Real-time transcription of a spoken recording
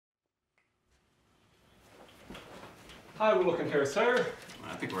How are we looking here, sir?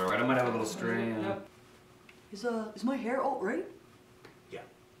 I think we're alright. I might have a little stray. Yep. Is my hair all right? Yeah.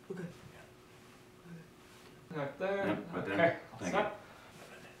 Okay. Right there. Yep, right there. Okay. Thank Set.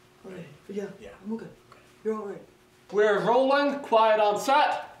 Okay. Yeah. Yeah. I'm okay. You're all right. We're rolling. Quiet on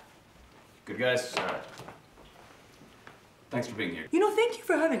set. Good guys. Thanks for being here. You know, thank you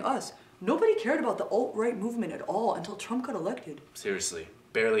for having us. Nobody cared about the alt-right movement at all until Trump got elected. Seriously,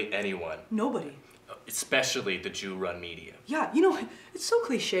 barely anyone. Nobody. Especially the Jew-run media. Yeah, you know, it's so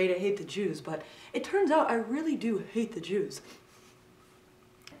cliche to hate the Jews, but it turns out I really do hate the Jews.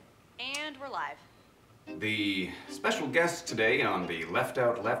 And we're live. The special guests today on the Left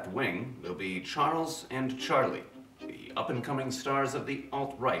Out Left Wing will be Charles and Charlie, the up-and-coming stars of the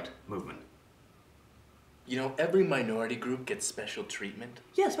alt-right movement. You know, every minority group gets special treatment.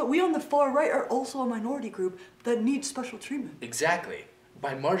 Yes, but we on the far right are also a minority group that needs special treatment. Exactly.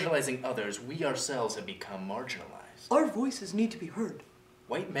 By marginalizing others, we ourselves have become marginalized. Our voices need to be heard.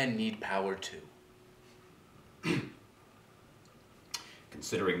 White men need power too.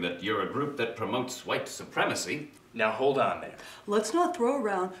 Considering that you're a group that promotes white supremacy. Now hold on there. Let's not throw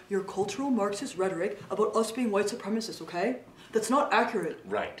around your cultural Marxist rhetoric about us being white supremacists, okay? That's not accurate.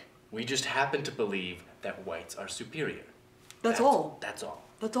 Right. We just happen to believe that whites are superior. That's all. That's all.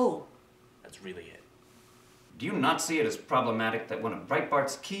 That's all. That's really it. Do you not see it as problematic that one of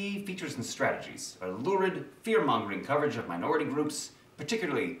Breitbart's key features and strategies are lurid, fear-mongering coverage of minority groups,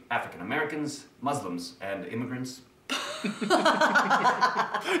 particularly African Americans, Muslims, and immigrants?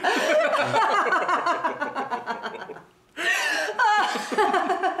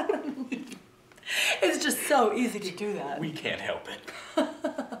 It's just so easy to do that. We can't help it.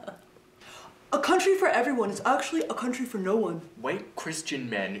 A country for everyone is actually a country for no one. White Christian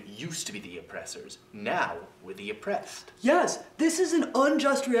men used to be the oppressors. Now we're the oppressed. Yes, this is an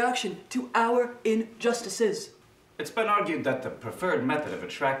unjust reaction to our injustices. It's been argued that the preferred method of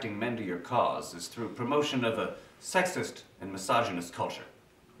attracting men to your cause is through promotion of a sexist and misogynist culture.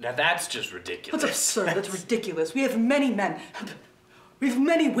 Now that's just ridiculous. That's absurd. That's ridiculous. We have many men. We have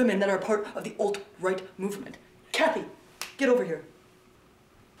many women that are part of the alt-right movement. Kathy, get over here.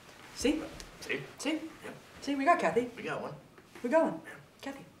 See? See? See? Yep. See, we got Kathy. We got one. We're going.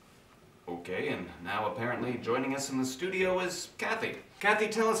 Kathy. Okay, and now apparently joining us in the studio is Kathy. Kathy,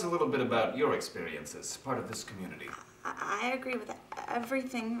 tell us a little bit about your experience as part of this community. I agree with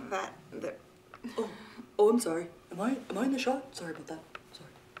everything that. Oh, I'm sorry. Am I in the shot? Sorry about that.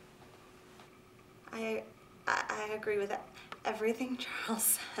 Sorry. I agree with everything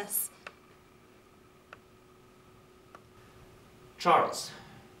Charles says. Charles,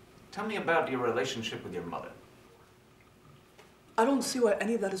 tell me about your relationship with your mother. I don't see why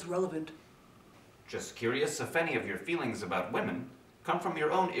any of that is relevant. Just curious if any of your feelings about women come from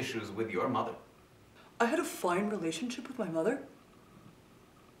your own issues with your mother. I had a fine relationship with my mother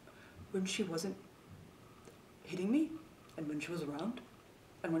when she wasn't hitting me and when she was around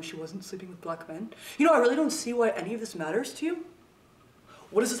and when she wasn't sleeping with black men. You know, I really don't see why any of this matters to you.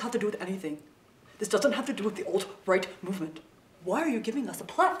 What does this have to do with anything? This doesn't have to do with the alt-right movement. Why are you giving us a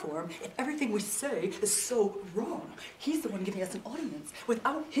platform if everything we say is so wrong? He's the one giving us an audience.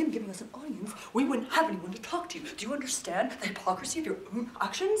 Without him giving us an audience, we wouldn't have anyone to talk to. Do you understand the hypocrisy of your own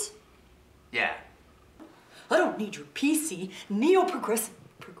actions? Yeah. I don't need your PC,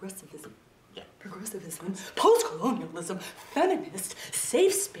 progressivism, post-colonialism, feminist,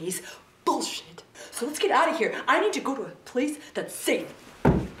 safe space, bullshit. So let's get out of here. I need to go to a place that's safe.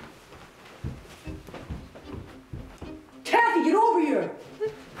 Kathy, get over here!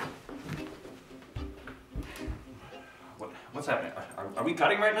 What's happening? Are we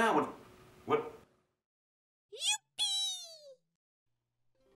cutting right now? What?